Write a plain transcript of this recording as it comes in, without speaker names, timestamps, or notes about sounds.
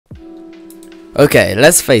Okay,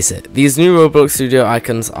 let's face it, these new Roblox Studio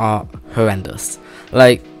icons are horrendous.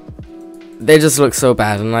 Like, they just look so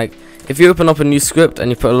bad, and like, if you open up a new script and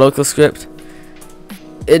you put a local script,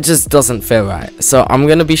 it just doesn't feel right. So I'm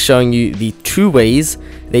going to be showing you the 2 ways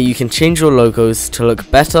that you can change your logos to look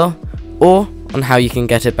better, or on how you can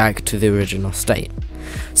get it back to the original state.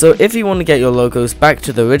 So if you want to get your logos back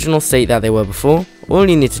to the original state that they were before, all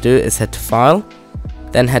you need to do is head to File,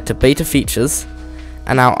 then head to Beta Features,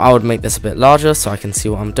 and now I would make this a bit larger so I can see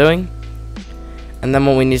what I'm doing. And then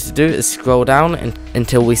what we need to do is scroll down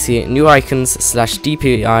until we see New Icons /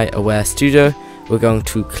 DPI Aware Studio. We're going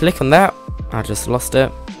to click on that. I just lost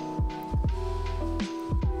it.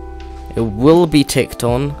 It will be ticked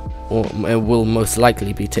on, or it will most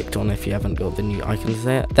likely be ticked on if you haven't got the new icons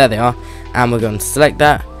there. There they are. And we're going to select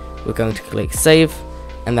that. We're going to click Save,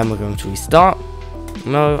 and then we're going to restart.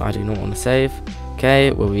 No, I do not want to save.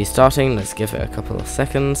 Okay, we're restarting. Let's give it a couple of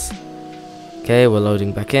seconds. Okay, we're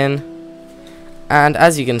loading back in. And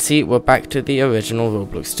as you can see, we're back to the original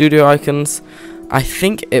Roblox Studio icons. I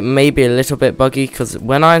think it may be a little bit buggy because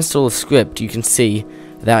when I install a script, you can see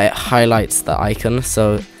that it highlights the icon.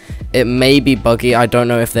 So it may be buggy. I don't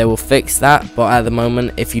know if they will fix that, but at the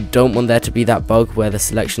moment, if you don't want there to be that bug where the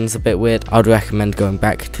selection's a bit weird, I'd recommend going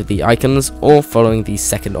back to the icons or following the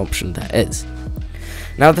second option there is.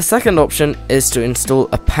 Now the second option is to install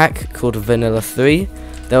a pack called Vanilla 3.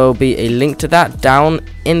 There will be a link to that down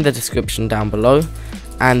in the description down below.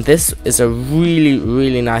 And this is a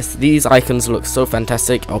really nice, these icons look so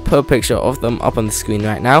fantastic. I'll put a picture of them up on the screen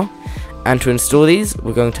right now. And to install these,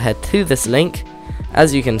 we're going to head to this link.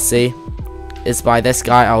 As you can see, it's by this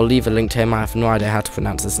guy. I'll leave a link to him. I have no idea how to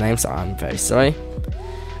pronounce his name, so I'm very sorry.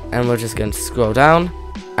 And we're just going to scroll down,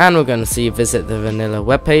 and we're going to see visit the vanilla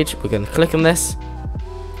webpage. We're going to click on this,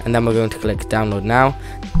 and then we're going to click download now.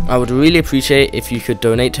 I would really appreciate if you could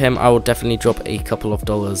donate to him. I will definitely drop a couple of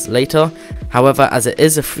dollars later. However, as it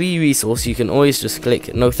is a free resource, you can always just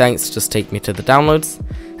click no thanks, just take me to the downloads.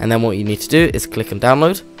 And then what you need to do is click on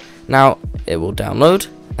download. Now it will download,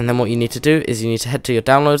 and then what you need to do is you need to head to your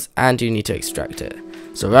downloads and you need to extract it.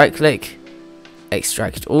 So right click,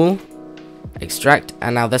 extract all, extract,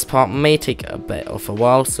 and now this part may take a bit of a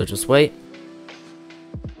while, so just wait.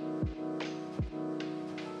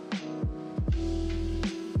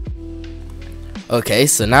 Okay,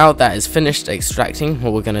 so now that is finished extracting,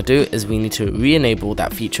 what we're going to do is we need to re-enable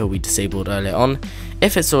that feature we disabled earlier on.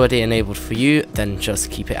 If it's already enabled for you, then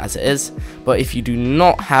just keep it as it is. But if you do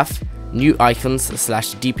not have New Icons /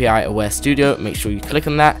 DPI Aware Studio, make sure you click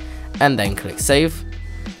on that and then click Save.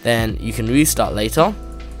 Then you can restart later.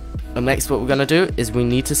 And next what we're going to do is we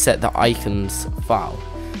need to set the icons file.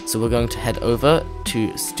 So we're going to head over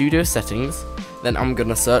to Studio Settings. Then I'm going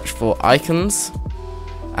to search for icons.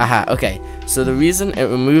 Aha, okay, so the reason it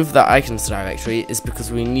removed the icons directory is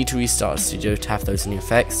because we need to restart Studio to have those new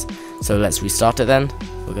effects. So let's restart it then.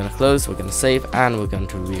 We're going to close, we're going to save, and we're going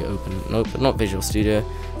to reopen, nope, not Visual Studio,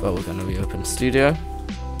 but we're going to reopen Studio.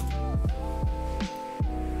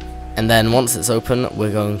 And then once it's open,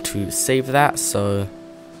 we're going to save that, so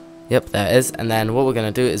yep, there it is. And then what we're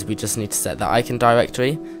going to do is we just need to set the icon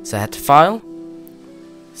directory. So head to File,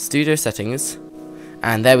 Studio Settings,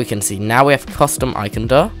 and there we can see now we have custom icon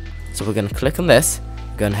dir. So we're going to click on this,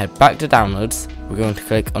 we're going to head back to downloads, we're going to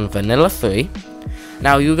click on Vanilla 3.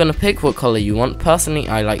 Now you're going to pick what color you want. Personally,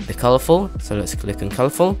 I like the colorful, so let's click on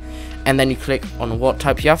colorful, and then you click on what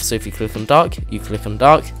type you have. So if you click on dark, you click on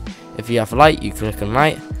dark. If you have light, you click on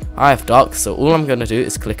light. I have dark, so all I'm going to do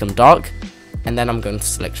is click on dark, and then I'm going to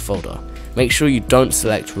select folder. Make sure you don't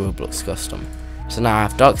select Roblox custom. So now I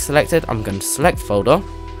have dark selected, I'm going to select folder.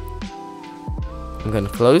 I'm going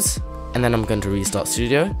to close, and then I'm going to restart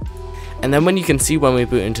Studio. And then when you can see when we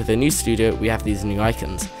boot into the new Studio, we have these new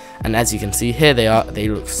icons. And as you can see, here they are. They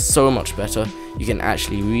look so much better. You can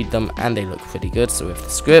actually read them, and they look pretty good. So with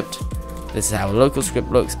the script, this is how a local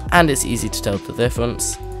script looks, and it's easy to tell the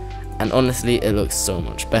difference. And honestly, it looks so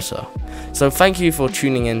much better. So thank you for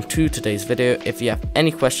tuning in to today's video. If you have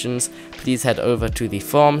any questions, please head over to the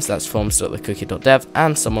forums. That's forums.thecookie.dev,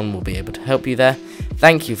 and someone will be able to help you there.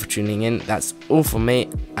 Thank you for tuning in. That's all from me,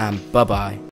 and bye bye.